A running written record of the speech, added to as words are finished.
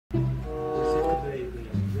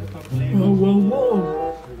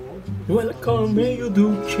Welcome to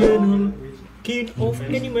YouTube channel King of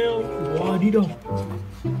Animal. Wadidaw.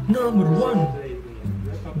 Number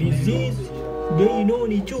 1. This is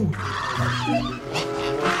Dinosaur.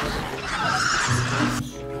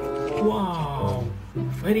 Wow,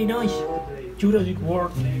 very nice. Jurassic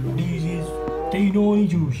World. This is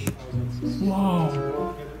Dinosaur.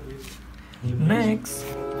 Wow. Next,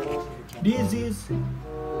 this is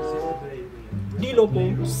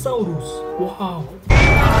Dilophosaurus. Wow.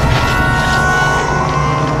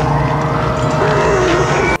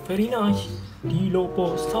 Very nice.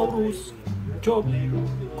 Dilophosaurus. Job.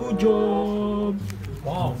 Good job.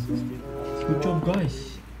 Wow. Good job,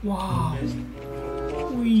 guys. Wow.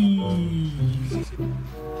 Wee.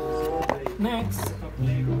 Next,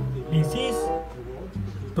 this is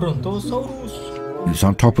Brontosaurus. Lives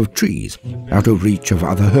on top of trees, out of reach of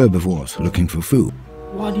other herbivores looking for food.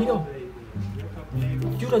 Wadidaw.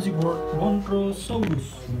 Jurassic World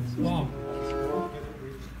Brontosaurus. Wow.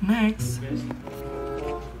 Next,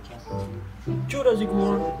 Jurassic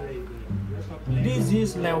World. This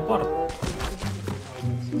is leopard.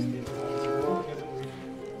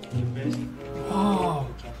 Wow.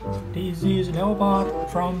 This is leopard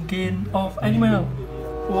from King of Animal.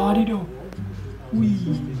 Wadidaw.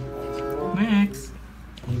 Wee. Next,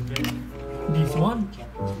 this one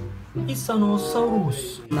is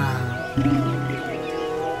Mosasaurus.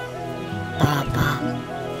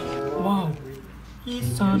 Wow,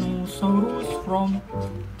 Mosasaurus from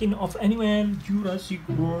King of Animal, Jurassic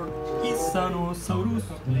World. Mosasaurus.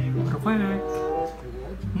 Perfect.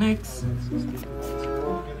 Next,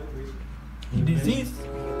 this is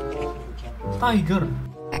tiger.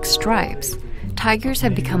 Stripes. Tigers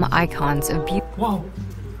have become icons of beauty. Wow,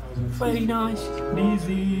 very nice. This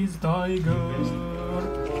is tiger.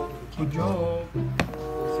 Good job.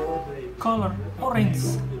 Color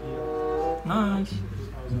orange. Nice.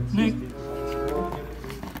 Next,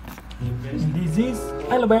 this is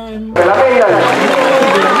elephant.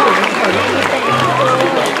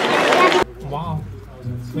 Wow,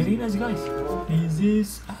 very nice, guys. This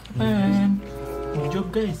is elephant. Good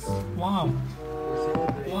job, guys. Wow.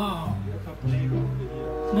 Wow.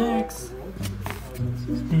 Next,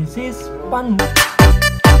 this is panda.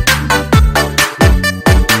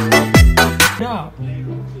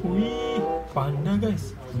 Wih, panda,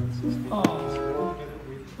 guys. Oh,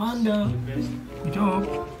 panda. Good job.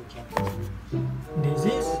 This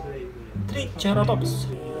is Triceratops.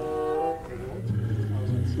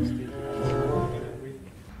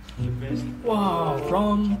 Wow,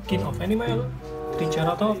 from King of Animal,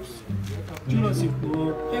 Triceratops. Jurassic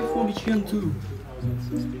World Evolution 2.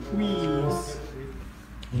 Whiz.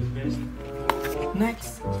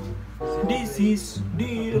 Next, this is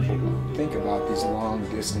deer. Think about these long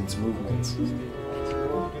distance movements.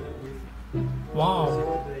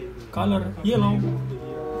 Wow, color yellow.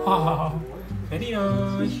 Wow, very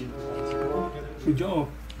nice. Good job.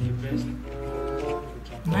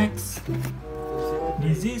 Next,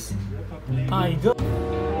 this is tiger.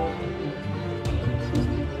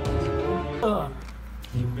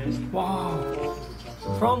 Wow,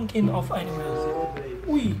 from King of Animals.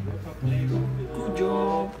 Wee, good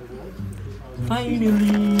job.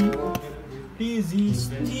 Finally, this is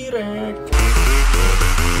T-Rex.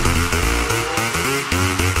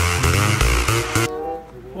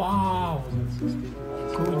 Wow,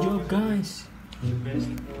 good job, guys.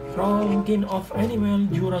 From King of Animal,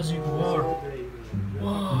 Jurassic World.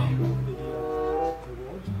 Wow.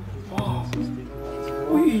 Wow.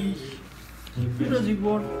 Wee. Jurassic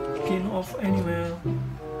World, King of Animal.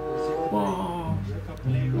 Wow.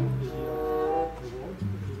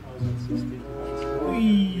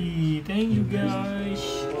 Wee. Thank you, guys.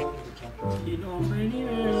 King of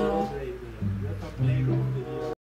Animal.